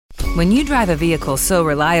When you drive a vehicle so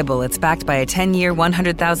reliable it's backed by a 10-year,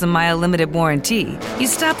 100,000-mile limited warranty, you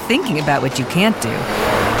stop thinking about what you can't do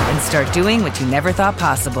and start doing what you never thought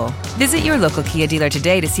possible. Visit your local Kia dealer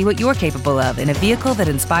today to see what you're capable of in a vehicle that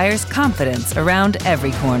inspires confidence around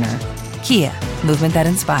every corner. Kia, movement that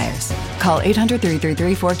inspires. Call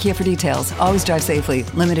 800-333-4KIA for details. Always drive safely.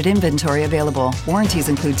 Limited inventory available. Warranties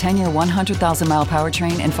include 10-year 100,000-mile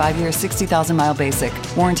powertrain and 5-year 60,000-mile basic.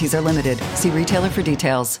 Warranties are limited. See retailer for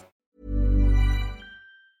details.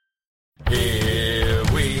 Here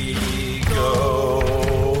we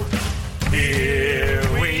go. Here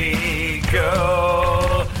we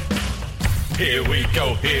go. Here we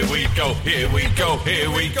go. Here we go. Here we go. Here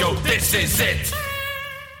we go. This is it.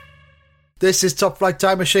 This is Top Flight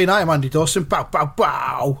Time Machine. I am Andy Dawson. Bow, bow,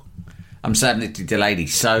 bow. I'm Sam Nitty Delaney.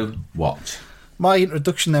 So what? My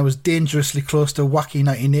introduction there was dangerously close to wacky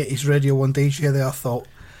 1980s Radio 1 DJ there, I thought.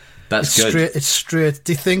 That's it's good. Straight, it's straight.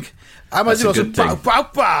 Do you think? I'm Andy That's a Dawson. good Bow, thing. bow,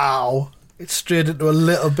 bow. It's straight into a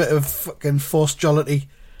little bit of fucking forced jollity.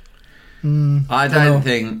 I don't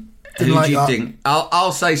think... Didn't Who like do you that. think...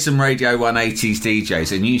 I'll say some Radio 180s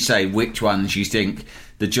DJs, and you say which ones you think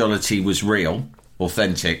the jollity was real,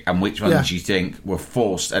 authentic, and which ones Yeah. you think were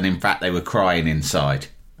forced, and in fact they were crying inside.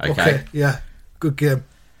 Okay? Yeah. Good game.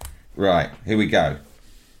 Right, here we go.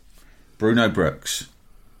 Bruno Brooks.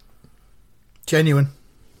 Genuine.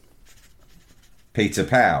 Peter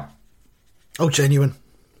Powell. Oh, genuine.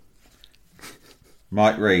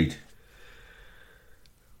 Mike Reid.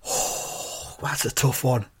 That's a tough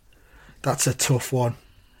one. That's a tough one.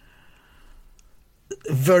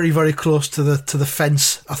 Very, very close to the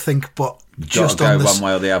fence, I think, but just Gotta on go the one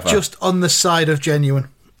way or the other. Just on the side of genuine.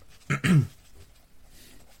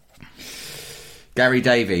 Gary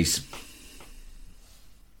Davies.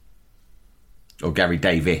 Or Gary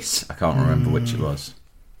Davis. I can't remember which it was.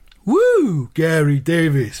 Woo, Gary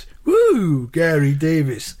Davis. Woo, Gary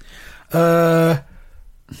Davis.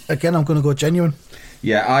 Again, I'm going to go genuine.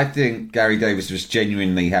 Yeah, I think Gary Davis was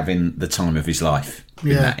genuinely having the time of his life in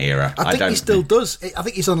that era. I think he still does. I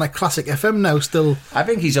think he's on like Classic FM now still. I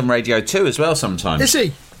think he's on Radio 2 as well sometimes. Is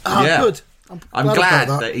he? Oh, Yeah. good. I'm glad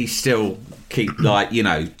about that he still keep, like, you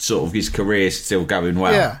know, sort of his career's still going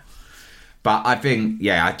well. Yeah. But I think,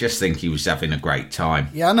 I just think he was having a great time.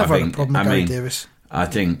 Yeah, I never had a think- problem with Gary Davis. I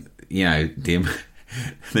think, the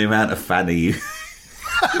amount of fanny you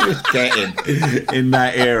was getting in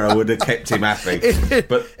that era would have kept him happy.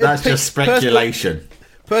 But that's just speculation.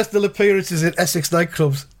 Personal appearances in Essex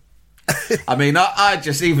nightclubs. I mean, I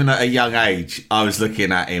just, even at a young age, I was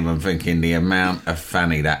looking at him and thinking the amount of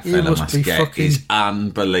fanny that You fella must must be get fucking- is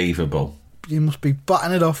unbelievable. You must be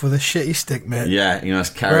batting it off with a shitty stick, mate. Yeah, he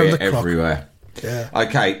must carry Round it the clock. everywhere. Yeah.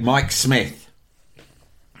 Okay, Mike Smith.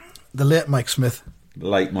 The late Mike Smith.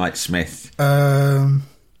 Late Mike Smith.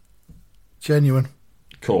 Genuine.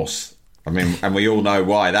 Of course. I mean, and we all know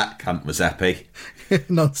why that cunt was happy.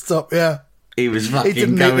 Non-stop, yeah. He was fucking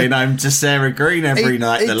didn't going need to- home to Sarah Green every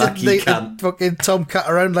night, the didn't lucky need to cunt. fucking tomcat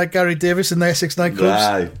around like Gary Davis in the Essex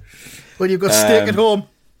nightclubs. No. When you've got steak at home.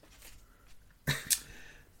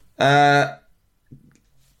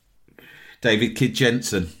 David Kidd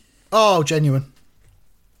Jensen. Oh, genuine.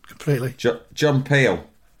 Completely. John Peel.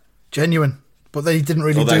 Genuine. But then he didn't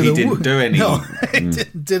really Although do he the didn't do any. No, he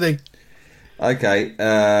didn't, did he? Okay,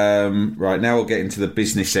 right, now we'll get into the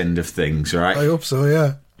business end of things, right? I hope so,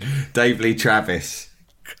 yeah. Dave Lee Travis.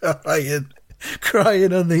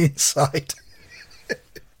 Crying on the inside.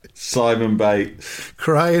 Simon Bates.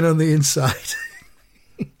 Crying on the inside.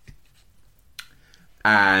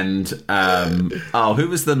 And, who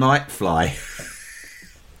was the Nightfly?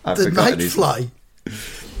 The Nightfly.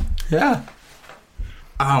 Yeah.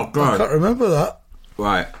 Oh, I God. can't remember that.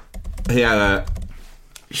 Right. He had a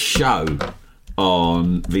show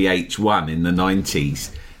on VH1 in the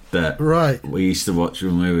 90s that Right. we used to watch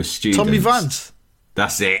when we were students. Tommy Vance.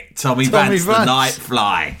 That's it. Tommy Tommy Vance, Vance. the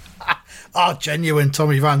Nightfly. Oh, genuine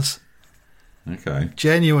Tommy Vance. Okay.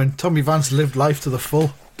 Genuine. Tommy Vance lived life to the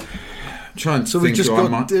full. Trying to So think we just who I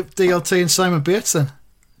got might... DLT and Simon Bates then.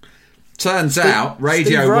 Turns out,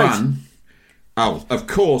 Radio Steve Wright. 1... Oh, of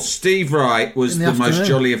course, Steve Wright was In the the most afternoon.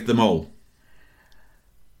 jolly of them all.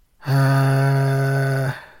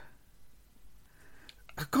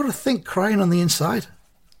 I've got to think crying on the inside.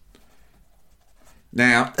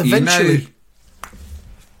 Now, Eventually. you know,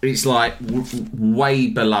 it's like way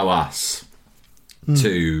below us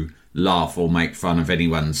to laugh or make fun of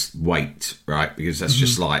anyone's weight, right? Because that's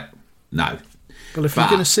just like, no. Well, if you're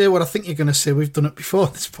going to say what I think you're going to say, we've done it before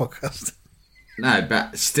on this podcast. No,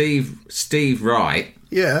 but Steve Wright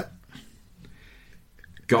Yeah,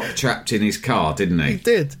 got trapped in his car, didn't he he?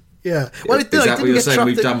 did. Yeah. Well, Is that what you're saying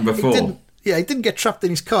we've done before? He didn't get trapped in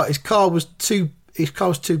his car. His car was too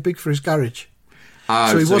big for his garage.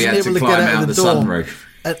 Oh, so he wasn't able to get out of the door. Sunroof.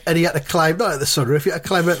 And he had to climb, not at the sunroof, he had to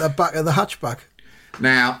climb out the back of the hatchback.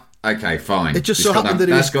 Now, okay, fine. It just so happened that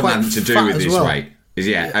he was quite nothing to do with his weight. It's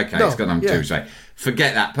got nothing to do with his weight.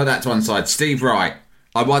 Forget that. Put that to one side. Steve Wright.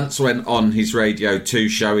 I once went on his Radio 2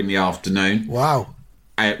 show in the afternoon. Wow.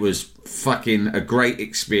 It was fucking a great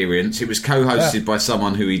experience. It was co-hosted by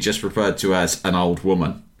someone who he just referred to as an old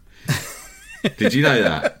woman. Did you know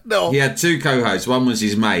that? No. He had two co-hosts. One was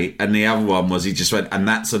his mate, and the other one was he just went, and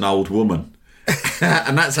that's an old woman.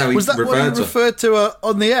 And that's how he was that referred to her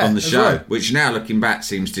on the air? On the show, well? Which now looking back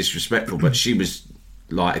seems disrespectful, but she was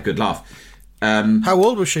like a good laugh. How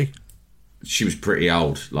old was she? She was pretty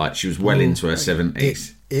old. Like, she was well into her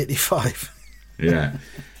 70s. 85. Yeah.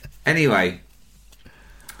 Anyway,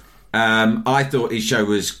 I thought his show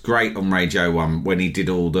was great on Radio 1 when he did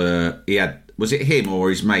all the... He had... Was it him or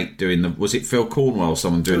his mate doing the... Was it Phil Cornwell,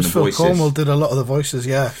 someone doing the voices? Phil Cornwell did a lot of the voices,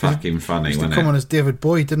 yeah. Fucking funny, wasn't it? He used to come on as David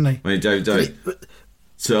Boyd, didn't he? When he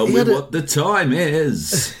tell me what the time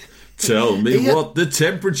is. Tell me what the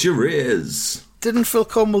temperature is. Didn't Phil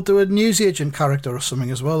Cornwell do a newsagent character or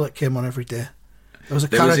something as well that came on every day? There was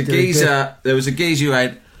a geezer who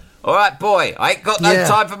went, all right, boy, I ain't got no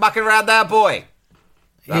time for mucking around there, boy.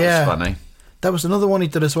 That was funny. There was another one he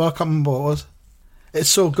did as well. I can't remember what it was. It's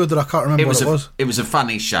so good that I can't remember what it was. It was a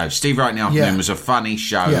funny show. Steve Wright in the Afternoon was a funny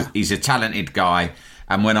show. Yeah. He's a talented guy.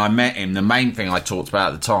 And when I met him, the main thing I talked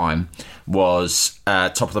about at the time was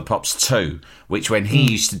Top of the Pops 2, which when he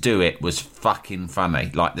used to do it was fucking funny.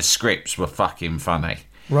 Like, the scripts were fucking funny.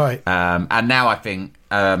 Right. And now I think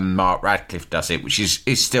Mark Radcliffe does it, which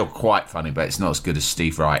is still quite funny, but it's not as good as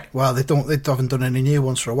Steve Wright. Well, they haven't done any new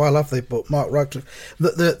ones for a while, have they? But Mark Radcliffe,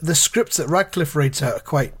 the scripts that Radcliffe reads out are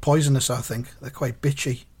quite poisonous. I think they're quite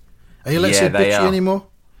bitchy. Are you let's say bitchy anymore?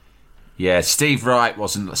 Yeah, Steve Wright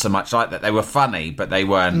wasn't so much like that. They were funny, but they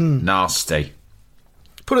weren't nasty.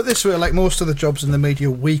 Put it this way: like most of the jobs in the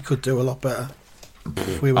media, we could do a lot better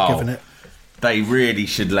if we were given it. They really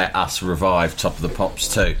should let us revive Top of the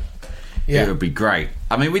Pops too. Yeah. It would be great.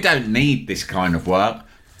 I mean, we don't need this kind of work,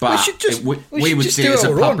 but we would see it as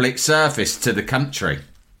a public service to the country.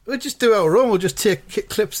 We'll just do our own. We'll just take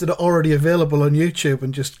clips that are already available on YouTube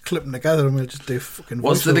and just clip them together, and we'll just do fucking...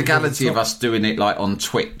 What's the legality of us doing it like on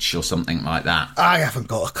Twitch or something like that? I haven't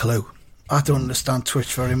got a clue. I don't understand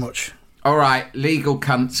Twitch very much. All right, legal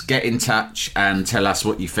cunts, get in touch and tell us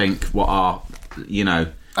what you think, what are, you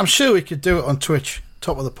know... I'm sure we could do it on Twitch,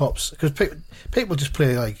 Top of the Pops, because people just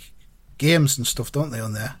play like games and stuff, don't they,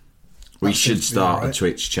 on there? We should start a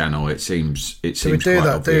Twitch channel. It seems quite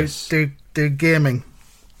obvious. Do gaming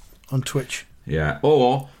on Twitch. Yeah,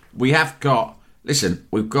 or we have got. Listen,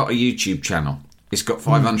 we've got a YouTube channel. It's got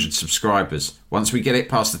 500 subscribers. Once we get it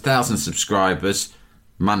past 1,000 subscribers,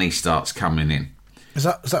 money starts coming in. Is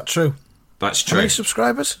that true? That's true. How many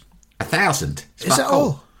subscribers? 1,000. Is that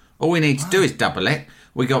all? All we need to do is double it.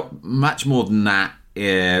 We got much more than that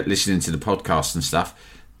listening to the podcast and stuff.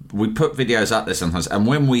 We put videos up there sometimes, and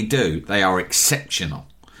when we do, they are exceptional.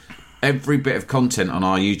 Every bit of content on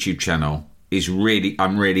our YouTube channel is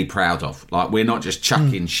I'm really proud of. Like, we're not just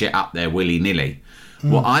chucking shit up there willy-nilly.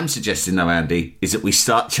 What I'm suggesting, though, Andy, is that we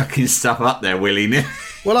start chucking stuff up there willy-nilly.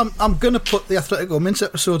 Well, I'm going to put the Athletico Mince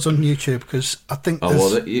episodes on YouTube because I think you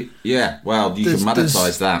can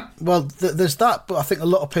monetize that. Well, there's that, but I think a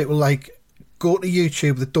lot of people go to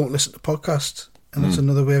YouTube that don't listen to podcasts, and that's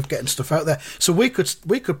another way of getting stuff out there. So we could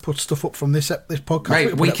put stuff up from this podcast.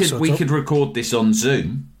 Mate, we could record this on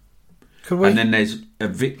Zoom. Could we? And then there's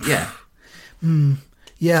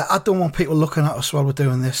Yeah, I don't want people looking at us while we're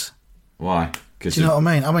doing this. Why? Do you know what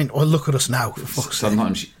I mean? Well, look at us now. For fuck's sake.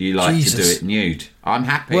 Sometimes you like to do it nude. I'm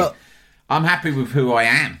happy. Well, I'm happy with who I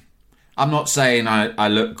am. I'm not saying I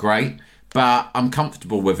look great, but I'm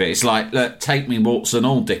comfortable with it. It's like, look, take me warts and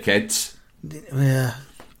all, dickheads. Yeah.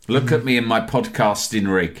 Look at me in my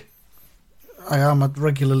podcasting rig. I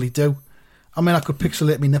regularly do. I mean, I could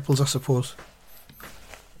pixelate my nipples, I suppose.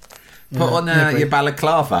 Put on your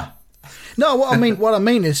balaclava. No, what I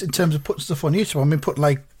mean is, in terms of putting stuff on YouTube, I mean, put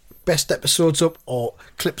best episodes up or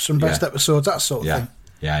clips from best episodes, that sort of thing.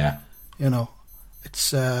 Yeah. You know,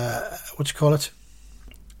 it's what do you call it?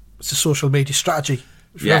 It's a social media strategy.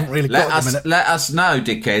 Which we haven't really got at the minute. Let us know,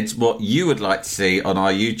 dickheads, what you would like to see on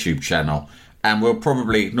our YouTube channel, and we'll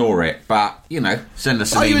probably ignore it. But send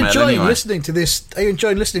us an email. Are you enjoying listening to this? Are you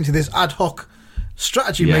enjoying listening to this ad hoc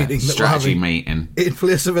strategy meeting? Strategy meeting in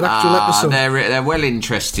place of an actual episode. They're well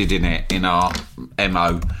interested in it, in our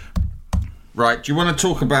MO. Right, do you want to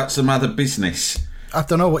talk about some other business? I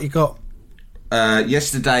don't know what you got.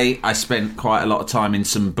 yesterday I spent quite a lot of time in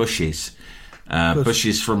some bushes.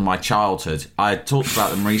 Bushes from my childhood. I talked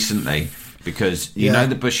about them recently because you know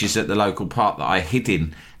the bushes at the local park that I hid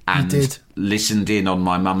in and listened in on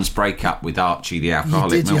my mum's breakup with Archie, the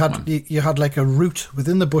alcoholic milkman. You had like a route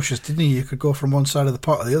within the bushes, didn't you? You could go from one side of the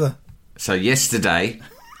park to the other. So yesterday,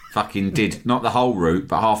 fucking did not the whole route,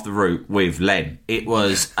 but half the route with Len. It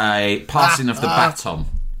was a passing of the baton.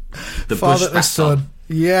 The bush baton. Son.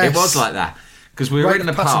 Yes. It was like that. Because we were in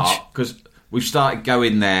the park, because we've started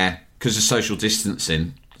going there because of social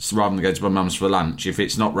distancing. So rather than go to my mum's for lunch, if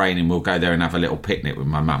it's not raining, we'll go there and have a little picnic with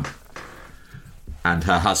my mum. And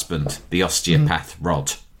her husband, the osteopath,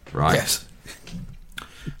 Rod, right? Yes.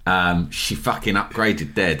 She fucking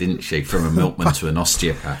upgraded there, didn't she? From a milkman to an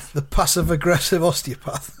osteopath. The passive-aggressive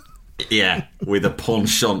osteopath. Yeah, with a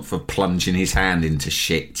penchant for plunging his hand into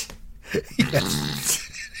shit. Yes.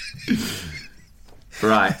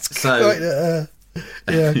 Right, so...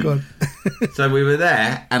 yeah, go on. So we were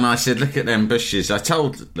there, and I said, look at them bushes. I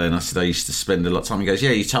told Len, I said, I used to spend a lot of time. He goes,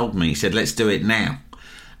 yeah, you told me. He said, let's do it now.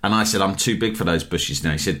 And I said, I'm too big for those bushes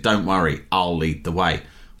now. He said, don't worry, I'll lead the way.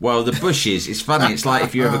 Well, the bushes, it's funny. It's like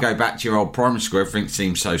if you ever go back to your old primary school, everything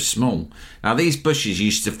seems so small. Now, these bushes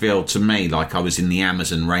used to feel to me like I was in the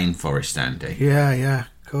Amazon rainforest, Andy. Yeah,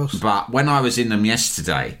 of course. But when I was in them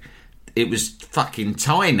yesterday, it was fucking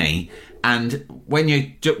tiny. And when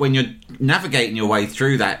you're navigating your way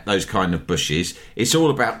through those kind of bushes, it's all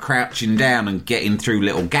about crouching down and getting through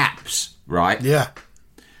little gaps, right? Yeah.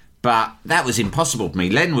 But that was impossible for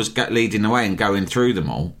me. Len was leading the way and going through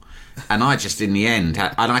them all. And I just, in the end,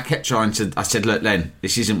 and I kept trying to... I said, look, Len,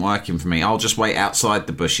 this isn't working for me. I'll just wait outside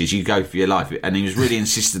the bushes. You go for your life. And he was really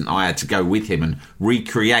insistent I had to go with him and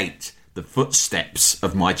recreate the footsteps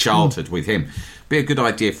of my childhood with him. Be a good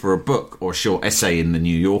idea for a book or a short essay in the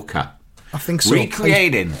New Yorker. I think so.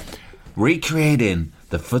 Recreating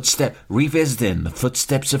the revisiting the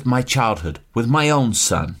footsteps of my childhood with my own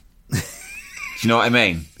son. Do you know what I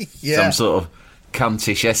mean? Yeah. Some sort of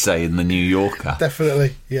cuntish essay in the New Yorker.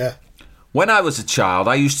 Definitely, yeah. When I was a child,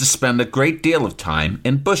 I used to spend a great deal of time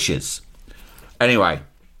in bushes. Anyway,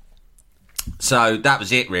 so that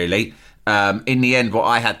was it, really. In the end, what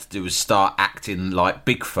I had to do was start acting like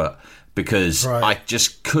Bigfoot. Because I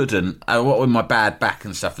just couldn't, what with my bad back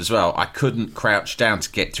and stuff as well, I couldn't crouch down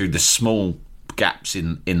to get through the small gaps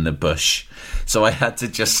in the bush. So I had to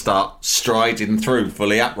just start striding through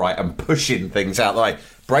fully upright and pushing things out the way,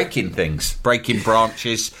 breaking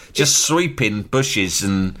branches, just sweeping bushes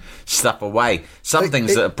and stuff away. Some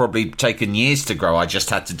things that have probably taken years to grow, I just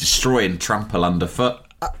had to destroy and trample underfoot.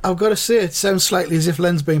 I've got to say, it sounds slightly as if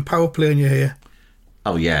Len's been power playing you here.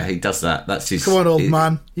 Oh, yeah, he does that. That's his... Come on, old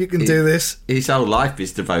man. You can do this. His whole life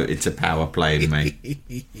is devoted to power playing me.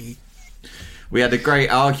 We had a great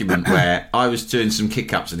argument where I was doing some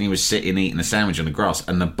kick-ups and he was sitting eating a sandwich on the grass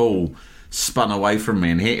and the ball spun away from me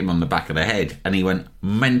and hit him on the back of the head and he went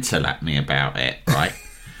mental at me about it, right?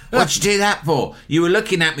 What'd you do that for? You were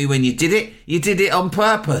looking at me when you did it. You did it on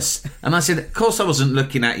purpose. And I said, of course I wasn't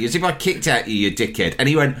looking at you. As if I kicked at you, you dickhead. And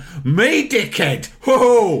he went, me dickhead?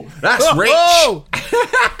 Whoa, that's rich. Whoa.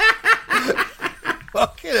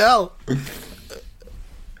 Fucking hell.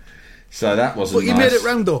 So that wasn't But you nice. made it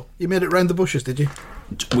round, though. You made it round the bushes, did you?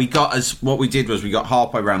 What we did was we got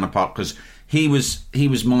halfway around the park because he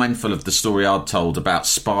was mindful of the story I'd told about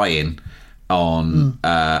spying on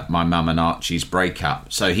my mum and Archie's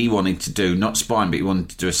breakup. So he wanted to do, not spying, but he wanted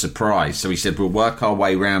to do a surprise. So he said, we'll work our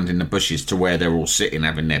way round in the bushes to where they're all sitting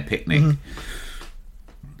having their picnic.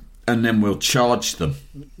 And then we'll charge them.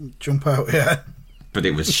 Jump out, yeah. But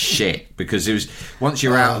it was shit, because it was, once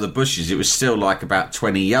you're out of the bushes, it was still like about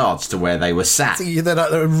 20 yards to where they were sat. You then had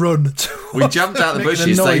to run. We jumped out the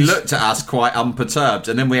bushes, they looked at us quite unperturbed,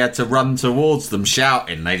 and then we had to run towards them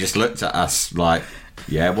shouting. They just looked at us like...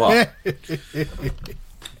 Yeah, what?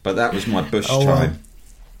 But that was my bush time.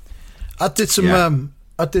 I did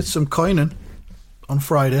some coining on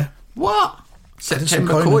Friday. What?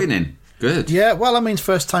 September coining. Good. Yeah, well, I mean, it's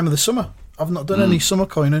first time of the summer. I've not done any summer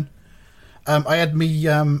coining. I had me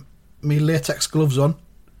latex gloves on.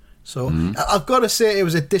 So I've got to say it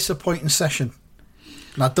was a disappointing session.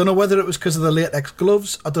 And I don't know whether it was because of the latex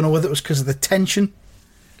gloves. I don't know whether it was because of the tension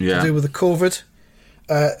to do with the COVID.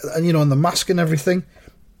 And and the mask and everything.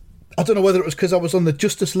 I don't know whether it was because I was on the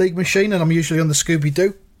Justice League machine and I'm usually on the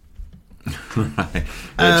Scooby-Doo. Right.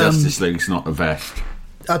 Justice League's not the best.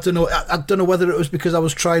 I don't know. I don't know whether it was because I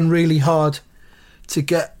was trying really hard to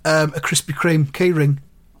get a Krispy Kreme keyring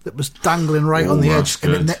that was dangling right on the edge,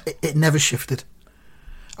 and it never shifted.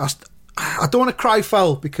 I don't want to cry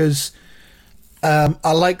foul because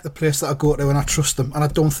I like the place that I go to and I trust them, and I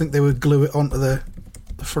don't think they would glue it onto the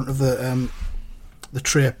front of the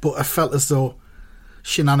tray, but I felt as though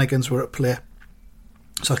shenanigans were at play,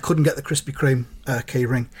 so I couldn't get the Krispy Kreme key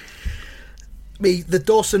ring. The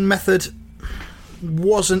Dawson method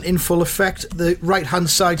wasn't in full effect. The right hand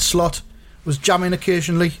side slot was jamming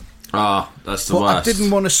occasionally. That's the but worst. I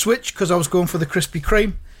didn't want to switch because I was going for the Krispy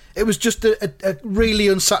Kreme. It was just a really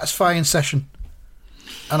unsatisfying session,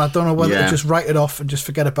 and I don't know whether to just write it off and just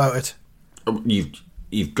forget about it.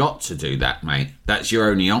 You've got to do that, mate. That's your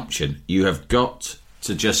only option. You have got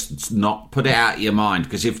to just not put it out of your mind,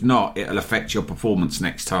 because if not, it'll affect your performance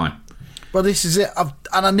next time. Well, this is it.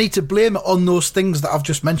 And I need to blame it on those things that I've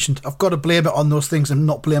just mentioned. I've got to blame it on those things and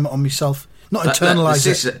not blame it on myself. Not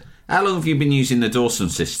internalise it. How long have you been using the Dawson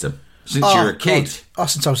system? Since you were a kid? God.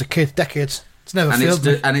 Since I was a kid. Decades. It's never failed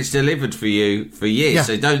me. And it's delivered for you for years. Yeah.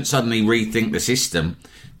 So don't suddenly rethink the system.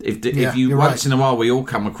 If you once in a while, we all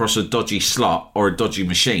come across a dodgy slot or a dodgy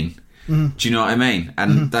machine. Do you know what I mean?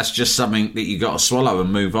 And that's just something that you got to swallow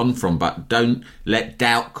and move on from. But don't let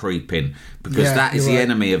doubt creep in, because that is the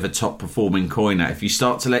enemy of a top performing coiner. If you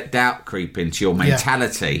start to let doubt creep into your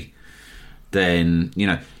mentality, then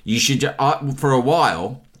you should. For a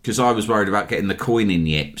while, because I was worried about getting the coining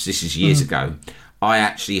yips. This is years ago. I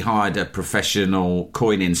actually hired a professional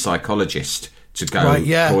coining psychologist to go coining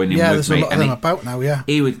with me. There's a lot of them about now. Yeah,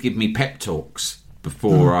 he would give me pep talks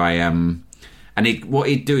before I And what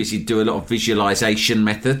he'd do is he'd do a lot of visualisation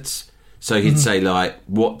methods. So he'd say, like,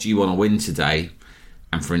 what do you want to win today?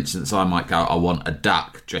 And for instance, I might go, I want a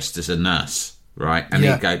duck dressed as a nurse, right? And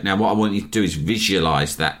he'd go, now what I want you to do is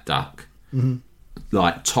visualise that duck,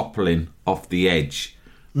 like toppling off the edge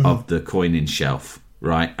of the coining shelf,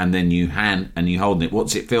 right? And then you hold it.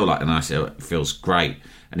 What's it feel like? And I said, it feels great.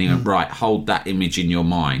 And he went, right, hold that image in your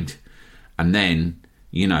mind. And then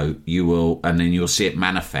you will, and then you'll see it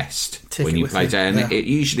manifest when you play down. And it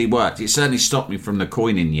usually worked. It certainly stopped me from the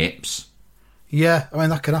coining yips. Yeah, I mean,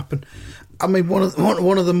 that can happen. I mean, one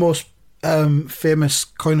of the most famous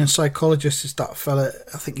coining psychologists is that fella.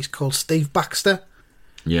 I think he's called Steve Baxter.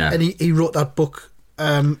 Yeah, and he wrote that book.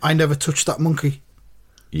 I Never Touched That Monkey.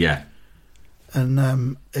 Yeah,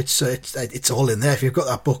 and it's all in there. If you've got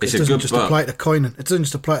that book, it doesn't just apply to coining. It doesn't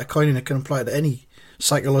just apply to coining. It can apply to any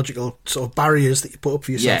psychological sort of barriers that you put up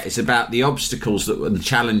for yourself. Yeah, it's about the obstacles and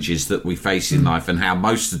challenges that we face in life, and how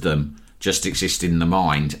most of them just exist in the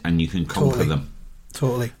mind, and you can conquer them.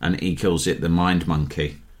 Totally. And he calls it the mind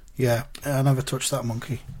monkey. Yeah, I never touched that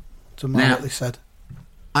monkey. Doesn't matter what they said.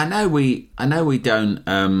 I know we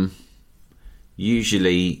don't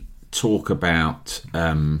usually talk about.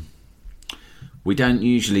 We don't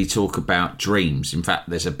usually talk about dreams. In fact,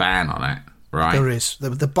 there's a ban on it, right? There is.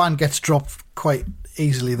 The ban gets dropped quite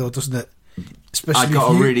easily, though, doesn't it? Especially if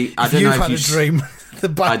you've had a dream. The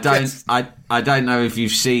ban I don't know if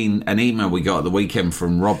you've seen an email we got at the weekend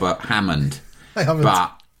from Robert Hammond. I haven't.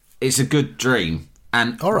 But it's a good dream.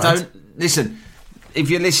 And all right. Don't listen. If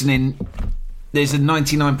you're listening, there's a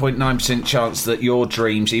 99.9% chance that your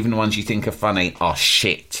dreams, even the ones you think are funny, are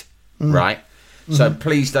shit. Right? So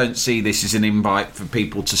please don't see this as an invite for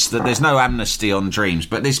people to... There's no amnesty on dreams,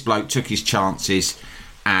 but this bloke took his chances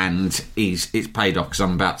and it's paid off, because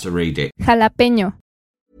I'm about to read it. Jalapeño.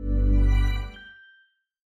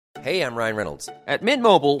 Hey, I'm Ryan Reynolds. At Mint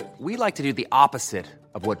Mobile, we like to do the opposite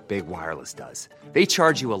of what Big Wireless does. They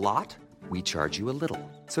charge you a lot, we charge you a little.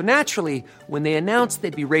 So naturally, when they announced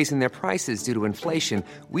they'd be raising their prices due to inflation,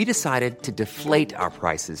 we decided to deflate our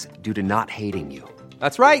prices due to not hating you.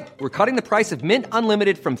 That's right. We're cutting the price of Mint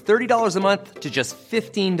Unlimited from $30 a month to just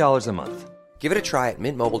 $15 a month. Give it a try at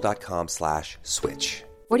mintmobile.com/switch.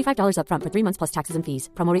 $45 up front for 3 months plus taxes and fees.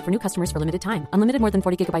 Promo rate for new customers for limited time. Unlimited more than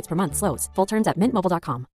 40 gigabytes per month. Slows full terms at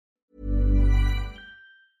mintmobile.com.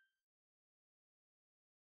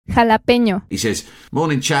 Jalapeño. He says,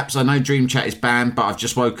 morning chaps, I know Dream Chat is banned, but I've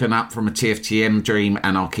just woken up from a TFTM dream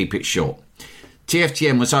and I'll keep it short.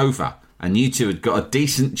 TFTM was over and you two had got a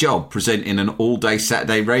decent job presenting an all-day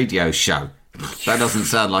Saturday radio show. That doesn't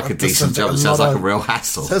sound like a decent job. It sounds like a real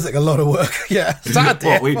hassle. Sounds like a lot of work. Yeah.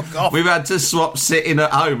 Saturday. We've had to swap sitting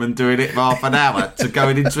at home and doing it for half an hour to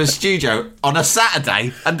going into a studio on a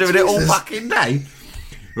Saturday and doing it all fucking day.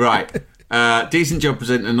 Right. Decent job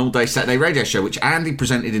presenting an all-day Saturday radio show, which Andy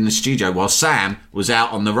presented in the studio while Sam was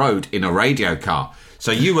out on the road in a radio car.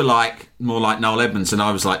 So you were more like Noel Edmonds and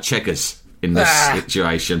I was like Checkers in this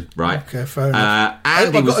situation, right? Okay, fair enough.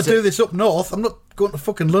 I've got to do this up north. I'm not going to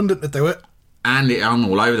fucking London to do it. Andy, I'm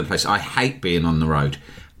all over the place. I hate being on the road.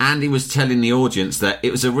 Andy was telling the audience that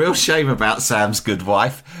it was a real shame about Sam's good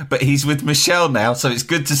wife, but he's with Michelle now, so it's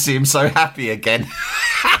good to see him so happy again.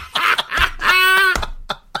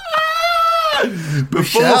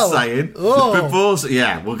 Michelle.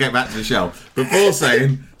 We'll get back to Michelle. Before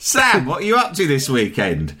saying, Sam, what are you up to this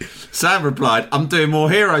weekend? Sam replied, I'm doing more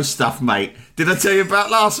hero stuff, mate. Did I tell you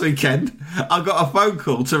about last weekend? I got a phone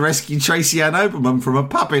call to rescue Tracy Ann Oberman from a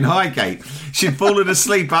pub in Highgate. She'd fallen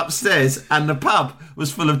asleep upstairs and the pub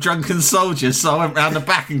was full of drunken soldiers, so I went round the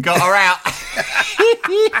back and got her out.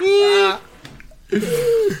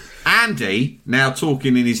 Andy, now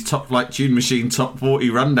talking in his Top Flight Tune Machine Top 40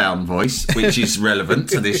 rundown voice, which is relevant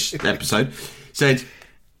to this episode, said,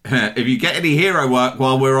 if you get any hero work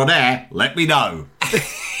while we're on air, let me know.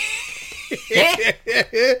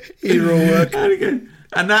 Hero work.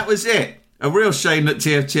 And that was it. A real shame that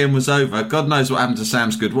TFTM was over. God knows what happened to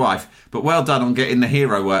Sam's good wife. But well done on getting the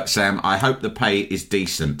hero work, Sam. I hope the pay is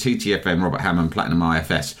decent. TTFN, Robert Hammond, Platinum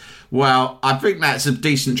IFS. Well, I think that's a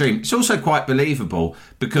decent dream. It's also quite believable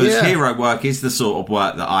because hero work is the sort of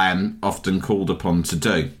work that I am often called upon to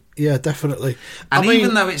do. Yeah, definitely. And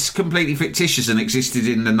even though it's completely fictitious and existed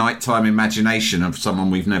in the nighttime imagination of someone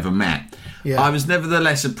we've never met, I was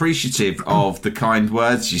nevertheless appreciative of the kind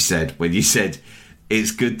words you said when you said,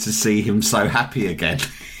 it's good to see him so happy again.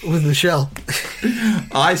 With Michelle.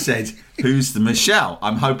 I said, who's the Michelle?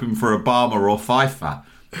 I'm hoping for Obama or Pfeiffer.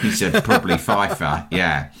 He said, probably Pfeiffer,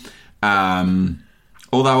 yeah.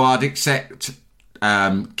 Although I'd accept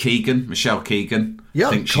Keegan, Michelle Keegan. Yeah,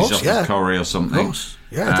 I think she's off the Corrie or something. Of course.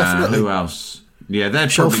 Yeah, definitely. Who else? Yeah, they'd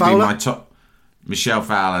Michelle probably Fowler? be my top. Michelle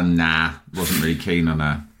Fowler, nah, wasn't really keen on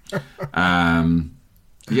her.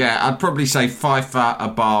 I'd probably say Pfeiffer,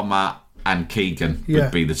 Obama, and Keegan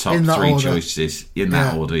would be the top three choices in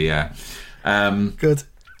that order. Yeah. Good.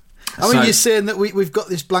 I mean, you're saying that we've got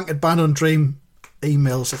this blanket ban on dream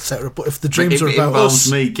emails, etc. But if the dreams are about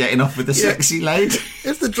us, me getting off with a sexy lady.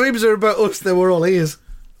 If the dreams are about us, then we're all ears.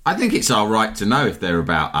 I think it's our right to know if they're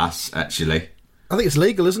about us. Actually, I think it's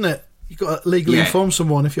legal, isn't it? You've got to legally inform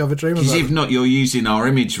someone if you have a dream about because them. if not, you're using our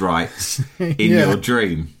image rights in your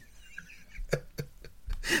dream.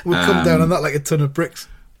 We'll come down on that like a ton of bricks.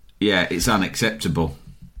 Yeah, it's unacceptable.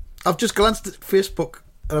 I've just glanced at Facebook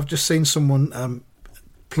and I've just seen someone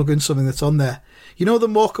plug in something that's on there. You know the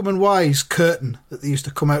Morecambe and Wise curtain that they used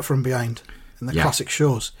to come out from behind in the classic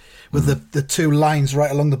shows with the two lines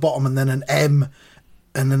right along the bottom and then an M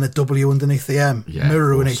and then a W underneath the M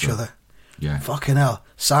mirroring each other. Yeah. Fucking hell.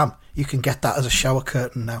 Sam, you can get that as a shower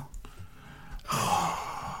curtain now.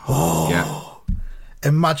 Yeah.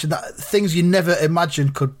 Imagine that. Things you never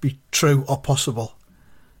imagined could be true or possible.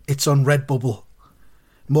 It's on Redbubble.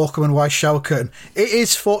 Morecambe and Wise shower curtain. It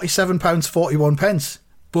is £47.41,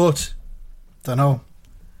 but don't know.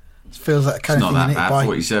 It feels like a kind it's of not thing that you need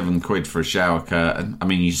bad. to buy. £47 for a shower curtain. I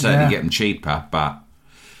mean, you certainly get them cheaper, but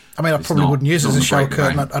I mean, I probably wouldn't use it as a shower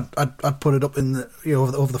curtain. I'd put it up in the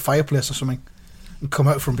over the fireplace or something, and come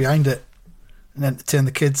out from behind it, and entertain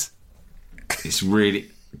the kids. It's really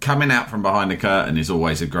coming out from behind the curtain is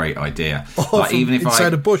always a great idea. Like even if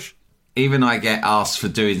inside a bush. Even I get asked for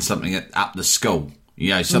doing something at the school. You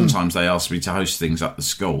know, sometimes they ask me to host things at the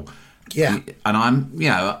school. Yeah,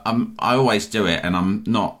 and I always do it, and I'm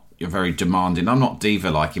not very demanding. I'm not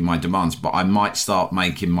diva-like in my demands, but I might start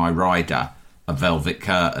making my rider a velvet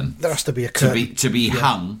curtain. There has to be a curtain to be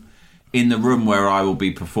hung in the room where I will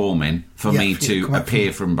be performing for me to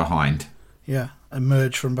appear from behind. Yeah,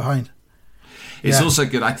 emerge from behind. It's also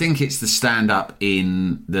good. I think it's the stand-up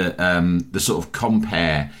in the sort of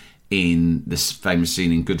compare in this famous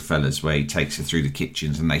scene in Goodfellas where he takes her through the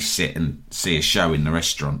kitchens and they sit and see a show in the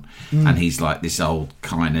restaurant, and he's like this old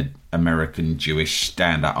kind of American Jewish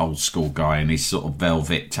stand-up old school guy in his sort of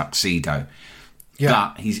velvet tuxedo.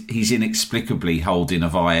 But he's inexplicably holding a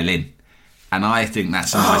violin. And I think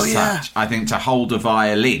that's a nice touch. I think to hold a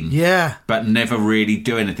violin, but never really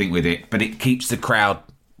do anything with it, but it keeps the crowd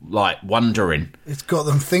like wondering. It's got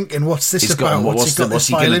them thinking, what's this about? What's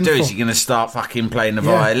he going to do? Is he going to start fucking playing the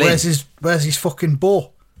violin? Where's his fucking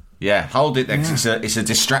bow? Yeah, hold it there because it's a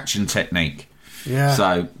distraction technique. Yeah.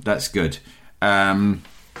 So that's good.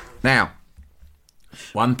 Now,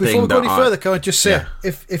 one thing before we go any further, can I just say,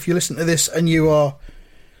 if you listen to this and you are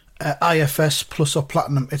IFS Plus or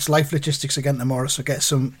Platinum, it's Life Logistics again tomorrow, so get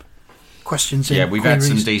some questions in. Yeah, we've had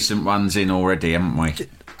some decent ones in already, haven't we?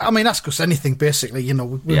 I mean, ask us anything, basically. You know,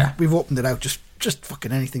 we've opened it out. Just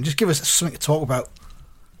fucking anything. Just give us something to talk about.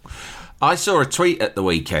 I saw a tweet at the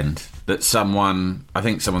weekend that someone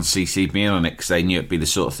CC'd me in on it because they knew it'd be the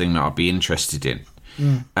sort of thing that I'd be interested in.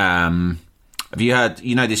 Have you heard,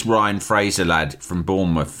 this Ryan Fraser lad from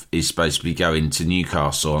Bournemouth is supposed to be going to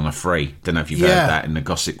Newcastle on a free? Don't know if you've heard that in the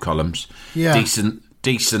gossip columns. Yeah.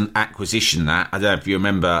 Decent acquisition that. I don't know if you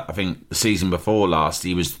remember, I think the season before last,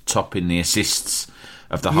 he was topping the assists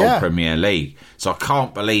of the whole Premier League. So I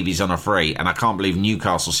can't believe he's on a free, and I can't believe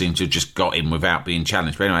Newcastle seem to have just got him without being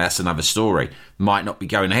challenged. But anyway, that's another story. Might not be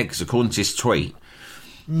going ahead, because according to this tweet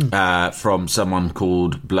from someone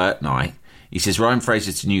called Blurt Knight, he says Ryan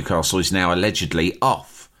Fraser to Newcastle is now allegedly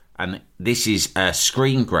off. And this is a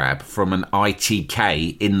screen grab from an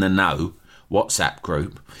ITK in the know WhatsApp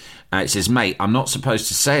group. It says, mate, I'm not supposed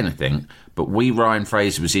to say anything, but Ryan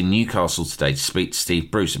Fraser was in Newcastle today to speak to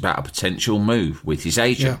Steve Bruce about a potential move with his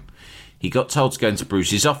agent. Yeah. He got told to go into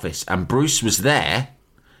Bruce's office, and Bruce was there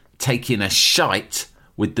taking a shite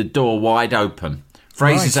with the door wide open.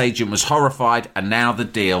 Fraser's agent was horrified, and now the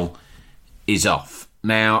deal is off.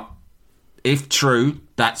 Now, if true,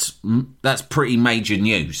 that's pretty major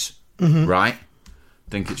news, right? I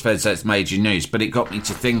think it's fair to say it's major news, but it got me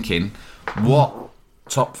to thinking, what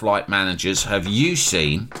top flight managers have you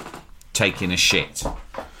seen taking a shit?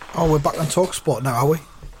 Oh, we're back on TalkSport now, are we?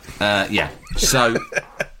 Yeah. So,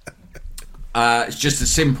 it's just a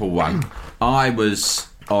simple one. I was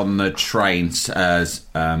on the trains,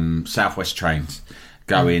 Southwest trains,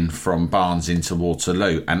 going from Barnes into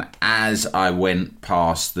Waterloo, and as I went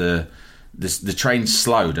past the train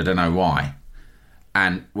slowed, I don't know why,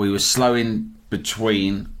 and we were slowing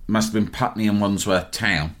between, must have been Putney and Wandsworth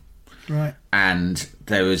Town, right? And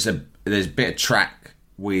there's a bit of track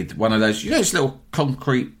with one of those, those little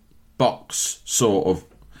concrete box sort of,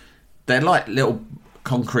 they're like little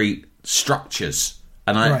concrete structures,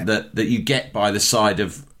 and that you get by the side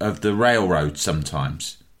of the railroad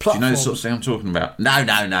sometimes. Platforms. Do you know the sort of thing I'm talking about?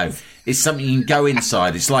 No. It's something you can go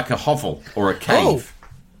inside. It's like a hovel or a cave.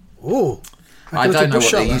 Oh. I don't know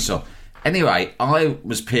what they use of. Anyway, I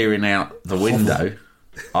was peering out the window.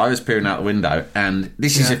 And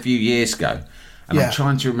this is a few years ago. And I'm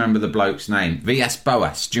trying to remember the bloke's name. Villas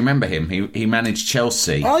Boas. Do you remember him? He managed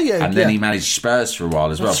Chelsea. Oh, yeah. And then he managed Spurs for a while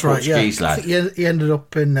as well. That's right, Portuguese lad. I think he ended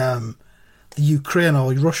up in the Ukraine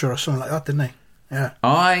or Russia or something like that, didn't he? Yeah.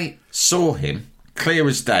 I saw him, clear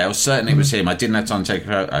as day. I was certain it was him. I didn't have time to take a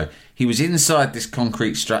photo. He was inside this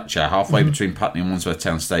concrete structure halfway between Putney and Wandsworth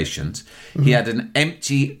Town stations. He had an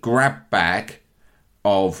empty grab bag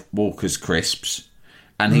of Walker's crisps,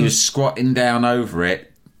 and he was squatting down over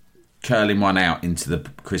it, curling one out into the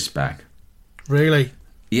crisp bag. Really?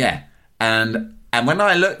 Yeah. And when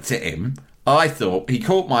I looked at him, I thought, he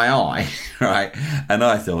caught my eye, right? And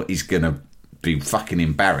I thought, he's going to be fucking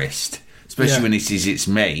embarrassed. Especially when he says it's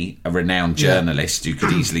me, a renowned journalist who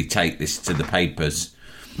could easily take this to the papers.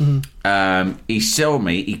 He saw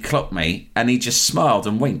me, he clocked me, and he just smiled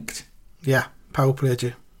and winked. Yeah, power played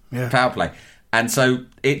you. Yeah, power play. And so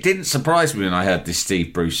it didn't surprise me when I heard this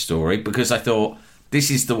Steve Bruce story, because I thought, this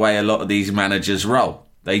is the way a lot of these managers roll.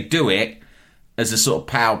 They do it as a sort of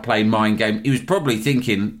power play mind game. He was probably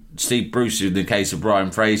thinking, Steve Bruce, in the case of Ryan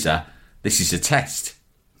Fraser, this is a test.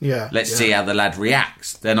 Yeah. Let's see how the lad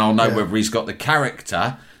reacts. Then I'll know whether he's got the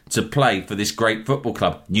character to play for this great football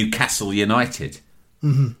club, Newcastle United.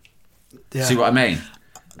 Yeah. See what I mean?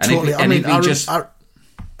 And totally.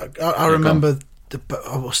 I remember,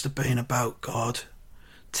 I must have been about,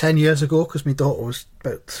 10 years ago, because my daughter was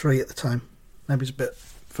about 3 at the time. Maybe it's a bit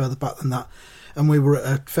further back than that. And we were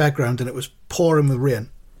at a fairground, and it was pouring with rain.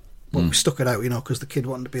 But we stuck it out, because the kid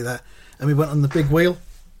wanted to be there. And we went on the big wheel.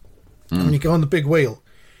 And when you go on the big wheel,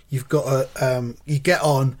 you've got you get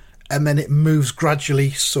on, and then it moves gradually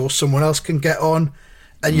so someone else can get on,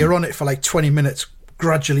 and you're on it for like 20 minutes,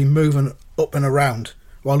 gradually moving up and around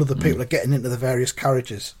while other people are getting into the various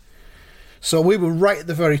carriages. So we were right at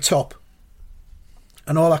the very top,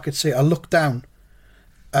 and all I could see, I looked down,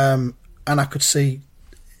 and I could see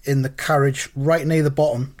in the carriage right near the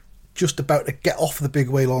bottom, just about to get off the big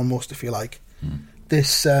wheel almost, if you like,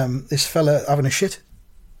 this fella having a shit.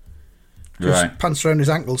 Just pants around his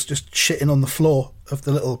ankles, just shitting on the floor of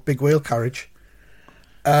the little big wheel carriage.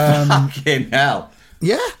 Fucking hell.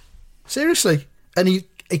 Yeah, seriously. And he,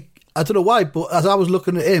 I don't know why, but as I was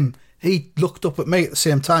looking at him, he looked up at me at the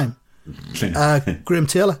same time. Graham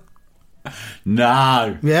Taylor.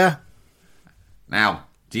 No. Yeah. Now,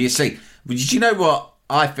 do you see? Did you know what?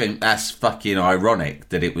 I think that's fucking ironic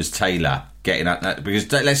that it was Taylor getting at that,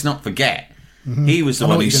 because let's not forget, he was the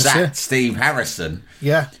one who sacked Steve Harrison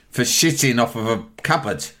for shitting off of a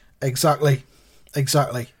cupboard. Exactly.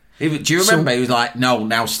 Do you remember? He was like, no,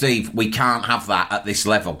 now, Steve, we can't have that at this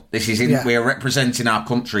level. This is we're representing our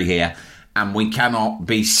country here, and we cannot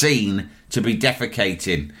be seen to be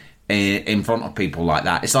defecating in front of people like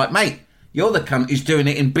that. It's like, mate, you're the cunt who's doing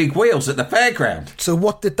it in big wheels at the fairground. So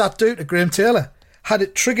what did that do to Graham Taylor? Had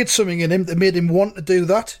it triggered something in him that made him want to do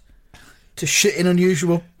that? To shit in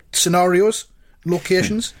unusual scenarios,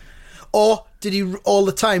 locations? Or Did he all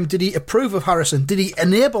the time? Did he approve of Harrison? Did he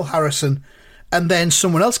enable Harrison? And then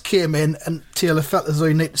someone else came in and Taylor felt as though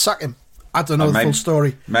he needed to sack him. I don't know the full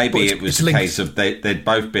story. Maybe it was a case of they'd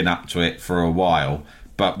both been up to it for a while,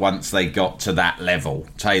 but once they got to that level,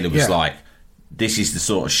 Taylor was like, this is the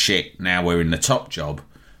sort of shit, now we're in the top job,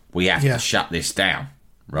 we have to shut this down,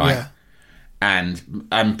 right? Yeah.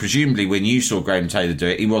 And presumably when you saw Graham Taylor do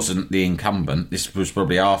it, he wasn't the incumbent. This was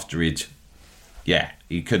probably after he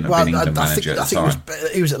couldn't have been England manager at the time.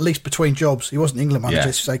 He was at least between jobs. He wasn't England manager. Yeah.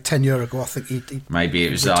 It's like 10 years ago. I think he maybe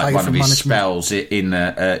it was like one of his spells in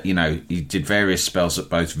he did various spells at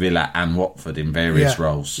both Villa and Watford in various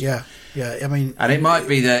roles. Yeah. I mean, and it might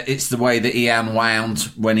be that it's the way that he unwound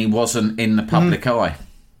when he wasn't in the public eye,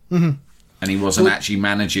 and he wasn't actually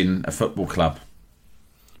managing a football club.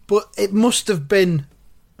 But it must have been.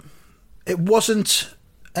 It wasn't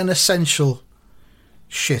an essential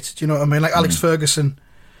shit. Do you know what I mean? Like Alex Ferguson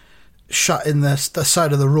shut in the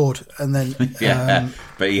side of the road, and then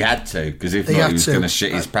but he had to, because if not, he was going to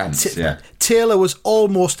shit his pants. Taylor was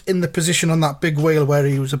almost in the position on that big wheel where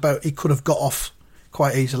he could have got off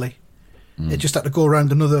quite easily. It just had to go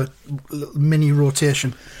around another mini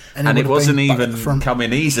rotation, and it wasn't even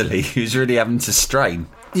coming easily. He was really having to strain.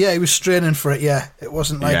 Yeah, he was straining for it. Yeah, it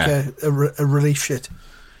wasn't like a relief shit.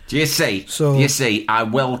 Do you see? I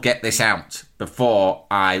will get this out before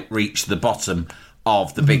I reach the bottom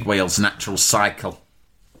of the big wheel's natural cycle.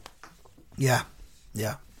 Yeah.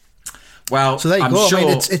 Well, so there you go. Sure, I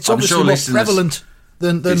mean, it's obviously more prevalent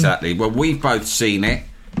than exactly. Well, we've both seen it.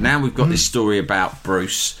 Now we've got this story about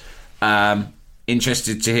Bruce.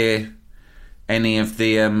 Interested to hear any of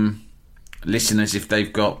the listeners if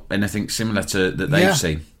they've got anything similar to that they've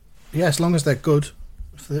seen. Yeah, as long as they're good.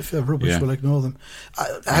 If they're rubbish, we'll ignore them.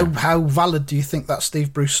 How valid do you think that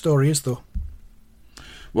Steve Bruce story is, though?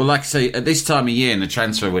 Well, like I say, at this time of year in the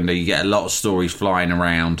transfer window, you get a lot of stories flying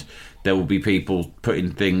around. There will be people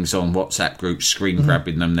putting things on WhatsApp groups, screen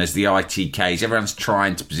grabbing them. There's the ITKs. Everyone's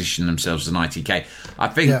trying to position themselves as an ITK. I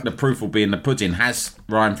think the proof will be in the pudding. Has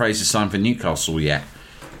Ryan Fraser signed for Newcastle yet?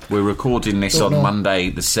 We're recording this on Monday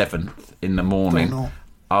the 7th in the morning.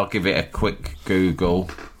 I'll give it a quick Google.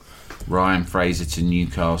 Ryan Fraser to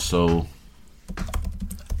Newcastle.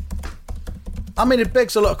 I mean, it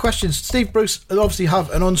begs a lot of questions. Steve Bruce will obviously have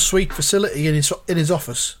an ensuite facility in his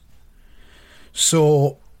office,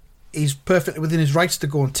 so he's perfectly within his rights to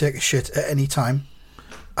go and take a shit at any time,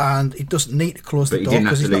 and he doesn't need to close the door. But he didn't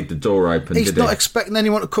have to leave the door open, He's not expecting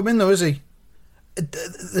anyone to come in, though, is he?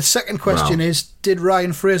 The second question is, did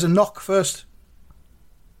Ryan Fraser knock first?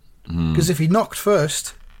 Because if he knocked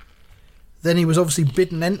first, then he was obviously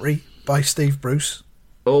bidden entry by Steve Bruce.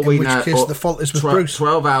 In which case the fault is with Bruce.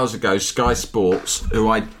 12 hours ago, Sky Sports, who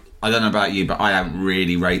I don't know about you, but I don't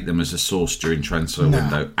really rate them as a source during transfer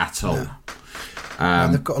window at all.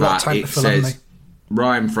 They've got a lot of time to fill, haven't they?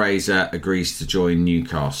 Ryan Fraser agrees to join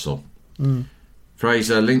Newcastle.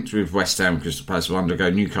 Fraser, linked with West Ham and Crystal Palace, will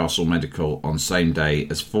undergo Newcastle medical on same day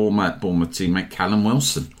as former Bournemouth teammate Callum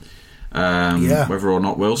Wilson. Whether or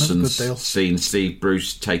not Wilson's seen Steve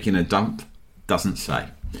Bruce taking a dump, doesn't say.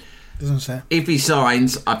 If he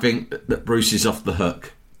signs, I think that Bruce is off the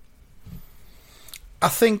hook. I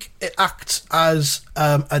think it acts as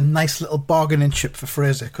a nice little bargaining chip for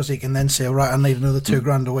Fraser, because he can then say, right, I need another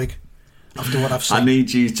 $2,000 a week after what I've seen. I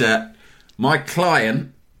need you to... My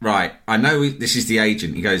client, right, I know this is the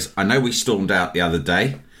agent. He goes, I know we stormed out the other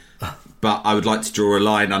day, but I would like to draw a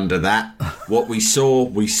line under that. What we saw,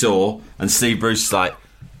 we saw. And Steve Bruce is like,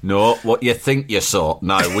 no, what you think you saw?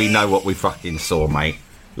 No, we know what we fucking saw, mate.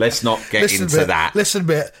 Let's not get into that. Listen,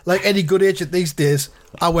 mate, like any good agent these days,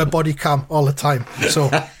 I wear body cam all the time, so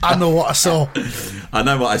I know what I saw. I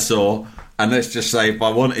know what I saw, and let's just say if I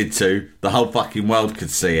wanted to, the whole fucking world could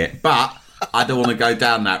see it. But I don't want to go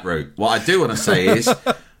down that route. What I do want to say is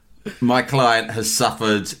my client has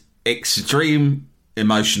suffered extreme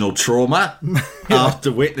emotional trauma after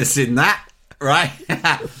witnessing that. Right?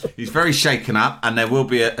 He's very shaken up, and there will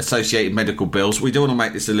be associated medical bills. We don't want to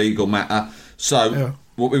make this a legal matter. So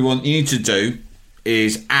what we want you to do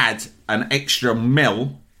is add an extra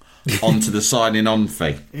mil onto the signing on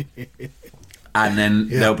fee. And then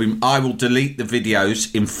there'll be... I will delete the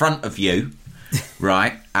videos in front of you,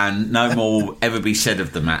 right? And no more will ever be said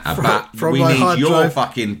of the matter. But we need your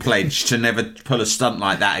fucking pledge to never pull a stunt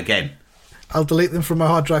like that again. I'll delete them from my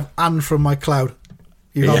hard drive and from my cloud.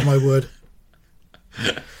 You have my word.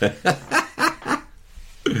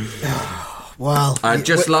 Well,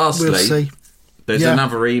 lastly, we'll see. There's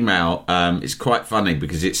another email. It's quite funny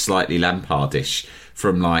because it's slightly Lampardish.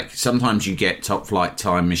 From sometimes you get Top Flight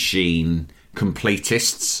Time Machine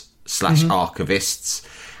completists / archivists,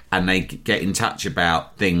 and they get in touch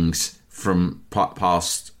about things from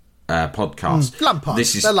past podcasts.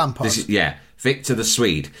 Lamparts. They're Lamparts. Yeah. Victor the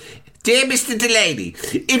Swede. Dear Mr. Delaney,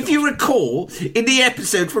 if you recall, in the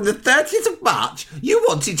episode from the 30th of March, you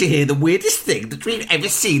wanted to hear the weirdest thing that we've ever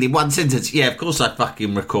seen in one sentence. Yeah, of course I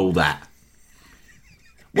fucking recall that.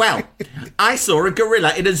 Well, I saw a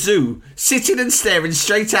gorilla in a zoo, sitting and staring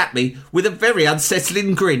straight at me with a very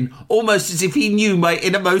unsettling grin, almost as if he knew my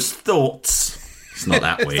innermost thoughts. It's not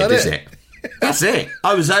that weird, is it? That's it.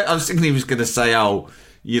 I was thinking he was going to say,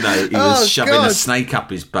 he was shoving a snake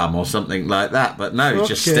up his bum or something like that. But no, he's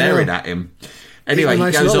just staring at him. Anyway,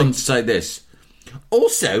 he goes on to say this.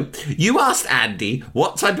 Also, you asked Andy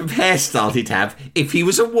what type of hairstyle he'd have if he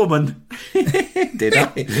was a woman. Did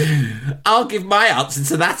I? I'll give my answer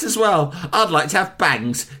to that as well. I'd like to have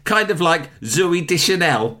bangs, kind of like Zooey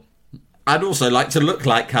Deschanel. I'd also like to look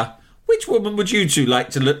like her. Which woman would you two like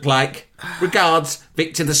to look like? Regards,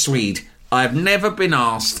 Victor the Swede. I've never been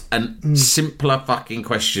asked a simpler fucking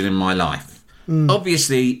question in my life.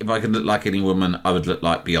 Obviously, if I could look like any woman, I would look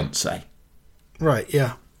like Beyonce. Right,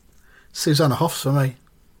 yeah. Susanna Hoffs for me.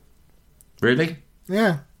 Really?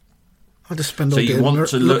 Yeah. I just spend all day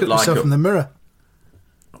look at like myself in the mirror.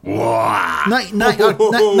 Wow.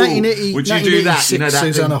 1980, would you do that? 1986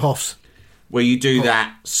 Susanna Hoffs. Where you do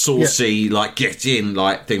that saucy, get in,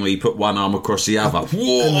 thing where you put one arm across the other.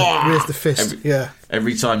 Raise the fist,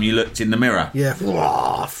 Every time you looked in the mirror. Yeah.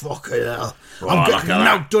 Whoa, fucking hell. I'm getting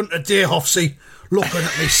outdone today, Hoffsy. Looking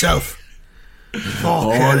at myself.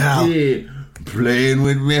 Fucking hell. Dear. Playing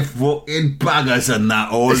with me fucking buggers and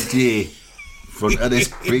that all day. In front of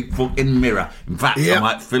this big fucking mirror. In fact, I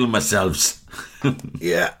might film myself.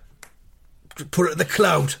 Yeah. Put it in the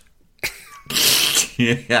cloud.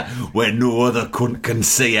 Yeah, where no other cunt can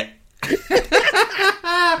see it.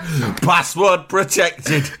 Password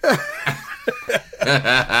protected.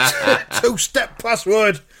 2-step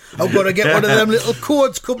password. I've got to get one of them little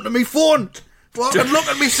codes come to me phone. Fucking look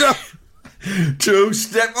at myself.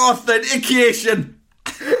 2-step authentication.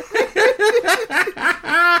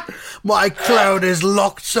 My cloud is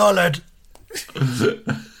locked solid.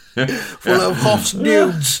 Full of Hoff's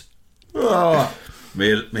nudes. Oh.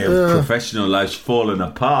 My professional life's fallen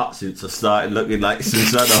apart since I started looking like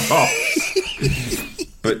Susanna Hoffs.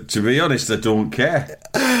 But to be honest, I don't care.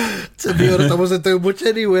 To be honest, I wasn't doing much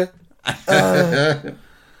anyway.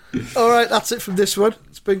 All right, that's it from this one.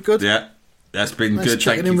 It's been good. Yeah, that's been good.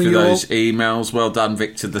 Thank you for those emails. Well done,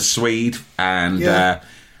 Victor the Swede. And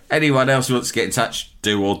anyone else who wants to get in touch,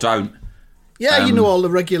 do or don't. Yeah, you know all the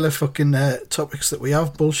regular fucking topics that we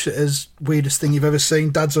have. Bullshitters, weirdest thing you've ever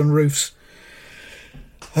seen, dads on roofs.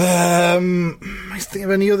 I think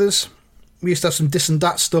of any others. We used to have some this and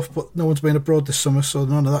that stuff, but no one's been abroad this summer, so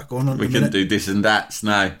none of that going on. We couldn't do this and that's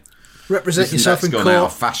no. Represent this yourself in court. Gone out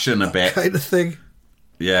of fashion a bit, kind of thing.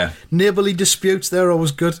 Yeah. Neighbourly disputes, they're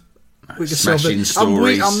always good. We can Smashing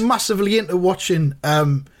stories. I'm massively into watching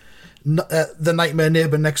The Nightmare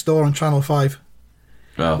Neighbour Next Door on Channel 5,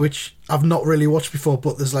 which I've not really watched before,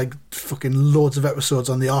 but there's fucking loads of episodes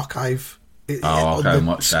on the archive. I'll go and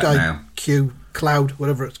watch Sky that now. Q Cloud,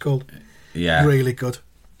 whatever it's called. Yeah. Really good.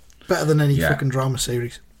 Better than any fucking drama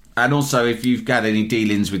series. And also, if you've got any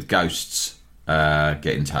dealings with ghosts, get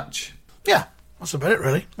in touch. Yeah, that's about it,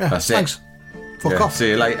 really. Yeah, that's thanks. it. Fuck off.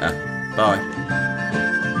 See you later. Bye.